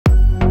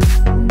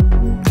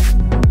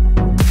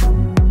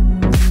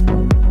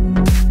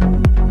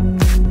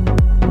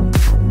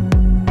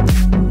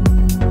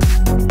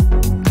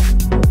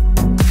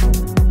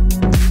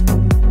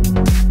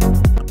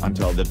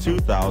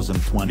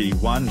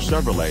2021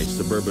 Chevrolet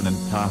Suburban and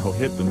Tahoe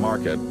hit the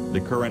market,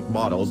 the current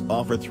models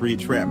offer 3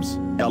 trims: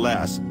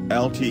 LS,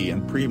 LT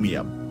and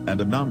Premium, and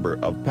a number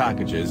of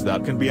packages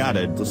that can be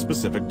added to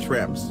specific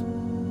trims.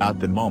 At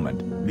the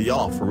moment, the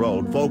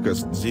off-road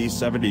focused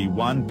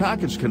Z71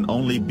 package can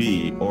only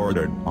be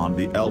ordered on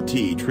the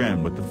LT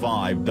trim with the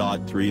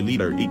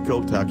 5.3-liter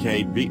Ecotec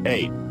 8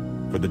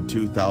 V8. For the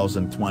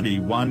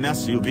 2021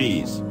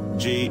 SUVs,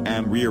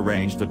 GM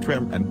rearranged the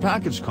trim and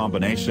package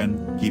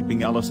combination,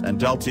 keeping LS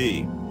and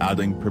LT,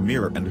 adding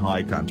Premier and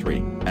High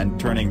Country, and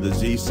turning the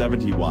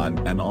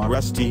Z71 and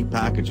RST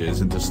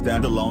packages into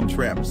standalone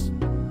trims.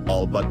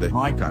 All but the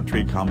High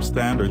Country comes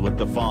standard with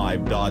the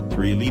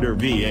 5.3-liter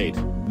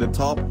V8, the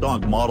top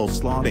dog model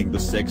slotting the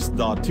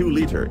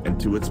 6.2-liter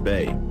into its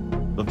bay.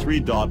 The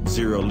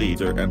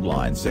 3.0-liter and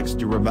Line 6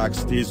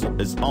 Duramax diesel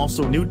is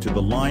also new to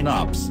the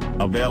lineups,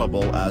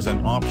 available as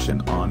an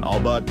option on all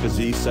but the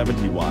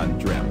Z71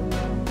 trim.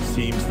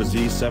 Seems the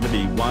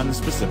Z71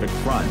 specific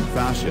front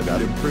fascia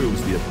that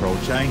improves the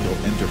approach angle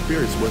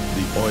interferes with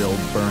the oil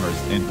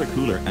burner's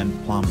intercooler and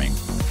plumbing.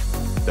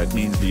 That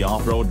means the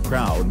off-road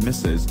crowd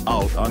misses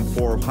out on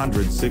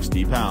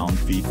 460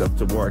 pound-feet of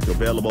torque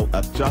available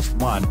at just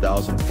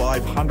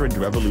 1,500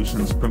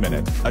 revolutions per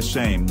minute. A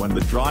shame when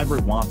the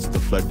driver wants to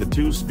flick the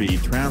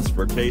 2-speed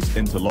transfer case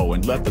into low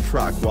and let the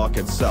truck walk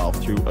itself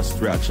through a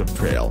stretch of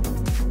trail.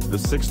 The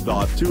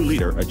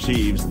 6.2-liter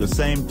achieves the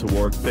same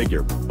torque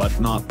figure, but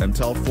not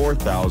until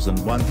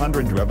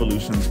 4,100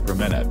 revolutions per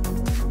minute.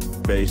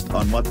 Based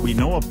on what we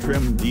know of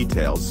trim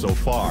details so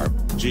far,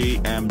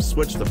 GM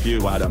switched a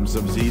few items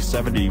of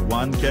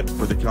Z71 kit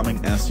for the coming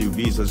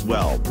SUVs as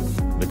well.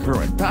 The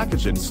current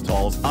package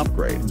installs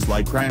upgrades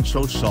like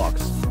crankshaft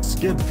shocks,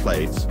 skid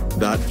plates,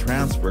 that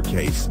transfer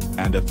case,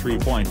 and a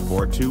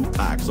 3.42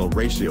 axle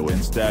ratio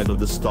instead of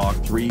the stock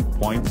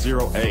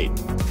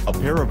 3.08. A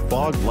pair of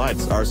fog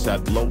lights are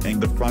set lowering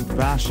the front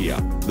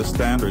fascia. The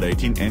standard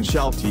 18-inch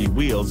LT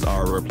wheels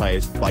are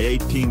replaced by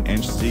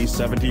 18-inch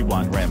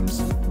Z71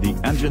 rims. The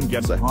engine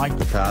gets a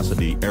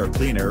high-capacity air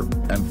cleaner,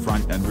 and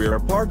front and rear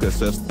park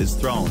assist is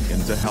thrown in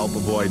to help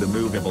avoid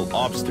immovable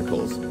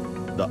obstacles.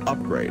 The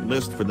upgrade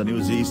list for the new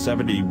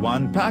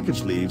Z71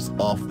 package leaves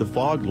off the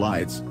fog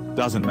lights,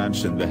 doesn't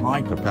mention the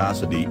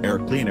high-capacity air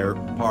cleaner,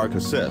 park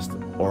assist,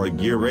 or a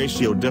gear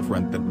ratio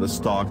different than the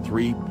stock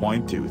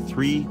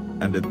 3.23,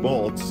 and it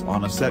bolts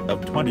on a set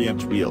of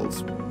 20-inch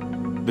wheels.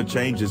 The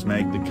changes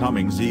make the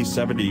coming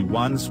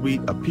Z71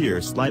 suite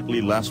appear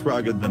slightly less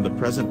rugged than the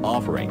present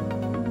offering.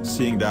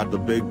 Seeing that the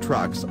big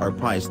trucks are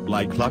priced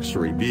like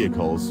luxury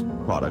vehicles,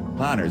 product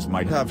planners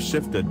might have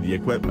shifted the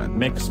equipment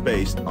mix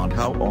based on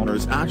how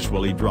owners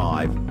actually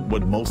drive.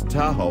 Would most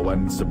Tahoe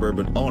and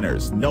Suburban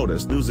owners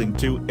notice losing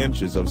 2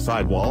 inches of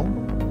sidewall?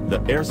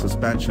 The air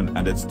suspension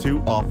and its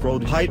 2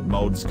 off-road height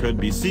modes could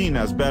be seen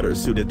as better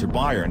suited to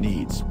buyer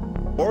needs.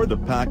 Or the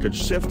package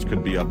shift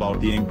could be about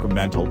the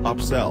incremental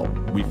upsell.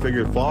 We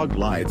figure fog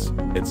lights,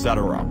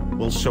 etc.,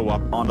 will show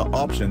up on the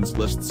options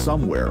list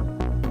somewhere.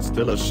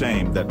 Still a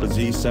shame that the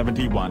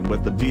Z71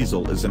 with the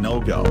diesel is a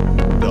no-go,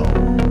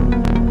 though.